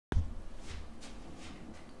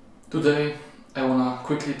Today I wanna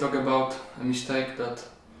quickly talk about a mistake that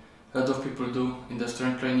a lot of people do in the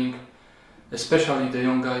strength training, especially the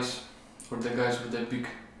young guys or the guys with a big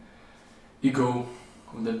ego,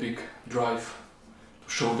 with a big drive to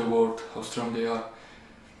show the world how strong they are.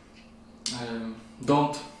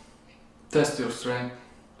 Don't test your strength,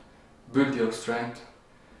 build your strength,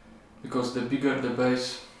 because the bigger the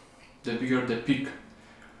base, the bigger the peak.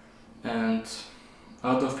 And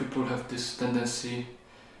a lot of people have this tendency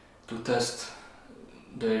to test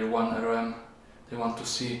their 1RM. They want to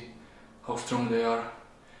see how strong they are.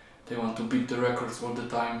 They want to beat the records all the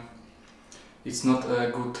time. It's not a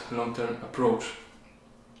good long-term approach,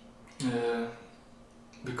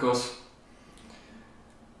 because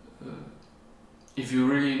if you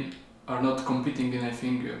really are not competing in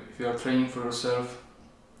anything, if you are training for yourself,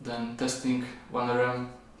 then testing 1RM,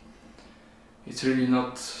 it's really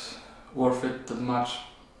not worth it that much.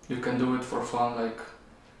 You can do it for fun, like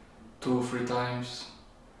 2 or 3 times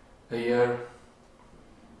a year,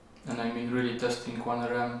 and I mean really testing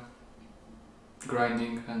 1RM,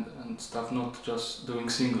 grinding and stuff, not just doing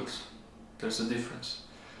singles. There's a difference.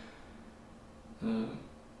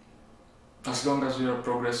 As long as you are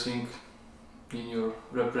progressing in your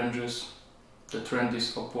rep ranges, the trend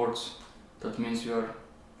is upwards, that means you are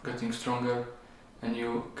getting stronger, and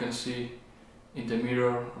you can see in the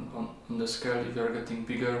mirror on the scale if you are getting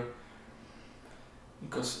bigger,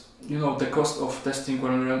 because you know the cost of testing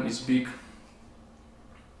 1RM is big.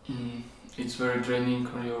 It's very draining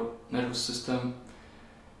on your nervous system,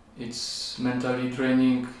 it's mentally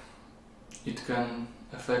draining, it can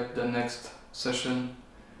affect the next session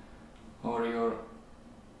or your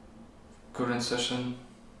current session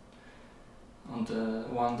on the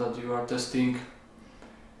one that you are testing.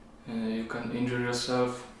 You can injure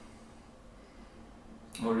yourself,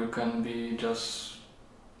 or you can be just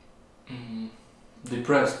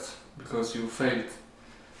depressed because you failed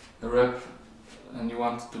a rep and you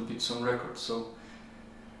want to beat some records. So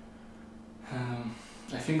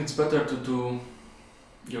I think it's better to do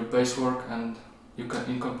your base work, and you can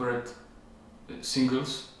incorporate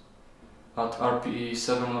singles at RPE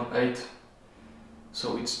 7 or 8.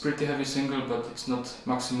 So it's pretty heavy single, but it's not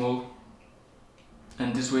maximal,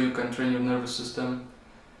 and this way you can train your nervous system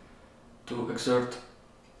to exert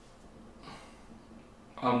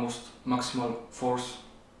almost maximal force,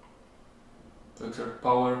 to exert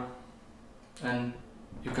power, and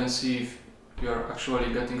you can see if you are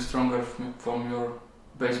actually getting stronger from your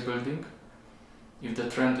base building, if the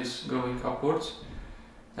trend is going upwards.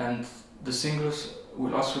 And the singles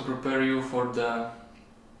will also prepare you for the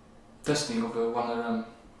testing of a 1RM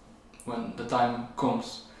when the time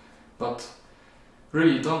comes. But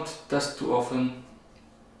really don't test too often,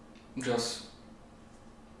 just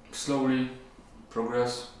slowly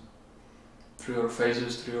progress through your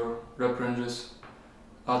phases, through your rep ranges,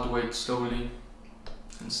 add weight slowly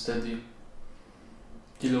and steady,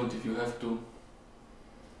 deload if you have to,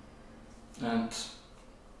 and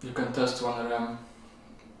you can test 1RM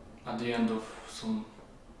at the end of some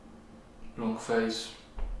long phase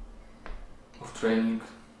of training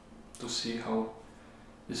to see how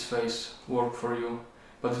this phase worked for you.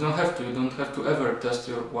 But you don't have to ever test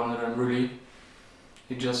your 1RM really.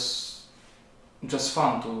 It's just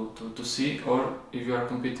fun to see, or if you are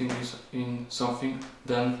competing in something,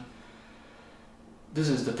 then this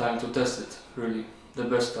is the time to test it, really, the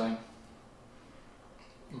best time.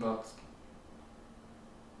 But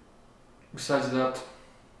besides that,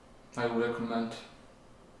 I would recommend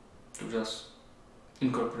to just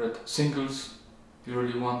incorporate singles you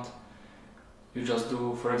really want. You just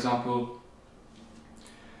do, for example,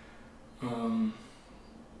 you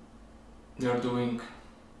are doing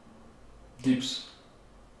dips,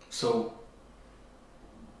 so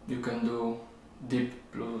you can do dip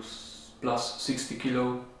plus 60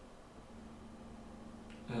 kilo,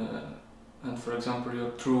 and for example your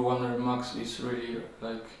true 1RM max is really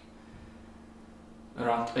like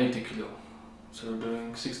around 80 kilo, so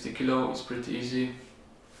doing 60 kilo is pretty easy.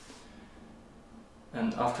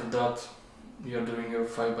 And after that you are doing your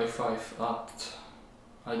 5x5 at,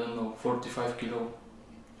 I don't know, 45 kilo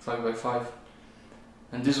 5x5,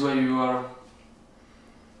 and this way you are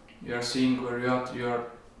seeing where you are. You are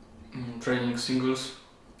training singles,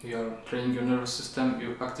 you are training your nervous system,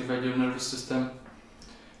 you activate your nervous system.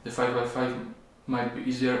 The 5x5 might be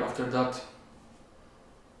easier after that,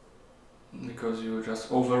 because you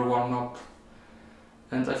just over warm up,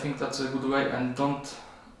 and I think that's a good way. And don't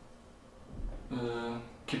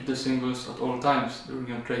keep the singles at all times during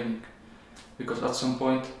your training, because at some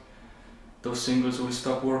point those singles will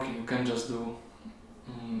stop working. You can just do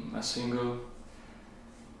a single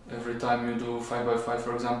every time you do 5x5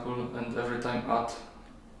 for example, and every time add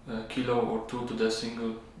a kilo or two to the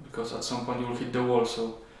single, because at some point you will hit the wall.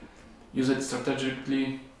 So use it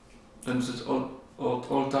strategically, don't use it at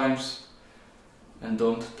all times, and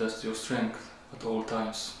don't test your strength at all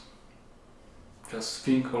times. Just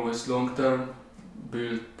think always long term,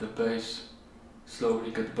 build the base,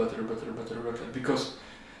 slowly get better, because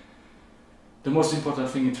the most important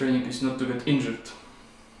thing in training is not to get injured.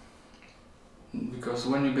 Because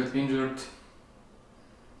when you get injured,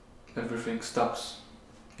 everything stops.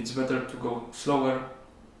 It's better to go slower,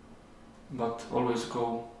 but always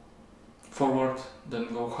go forward,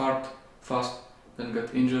 then go hard, fast, then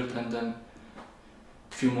get injured, and then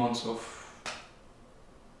few months of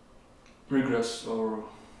regress or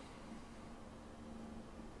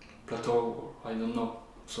plateau, or I don't know.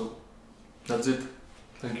 So that's it.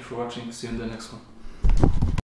 Thank you for watching. See you in the next one.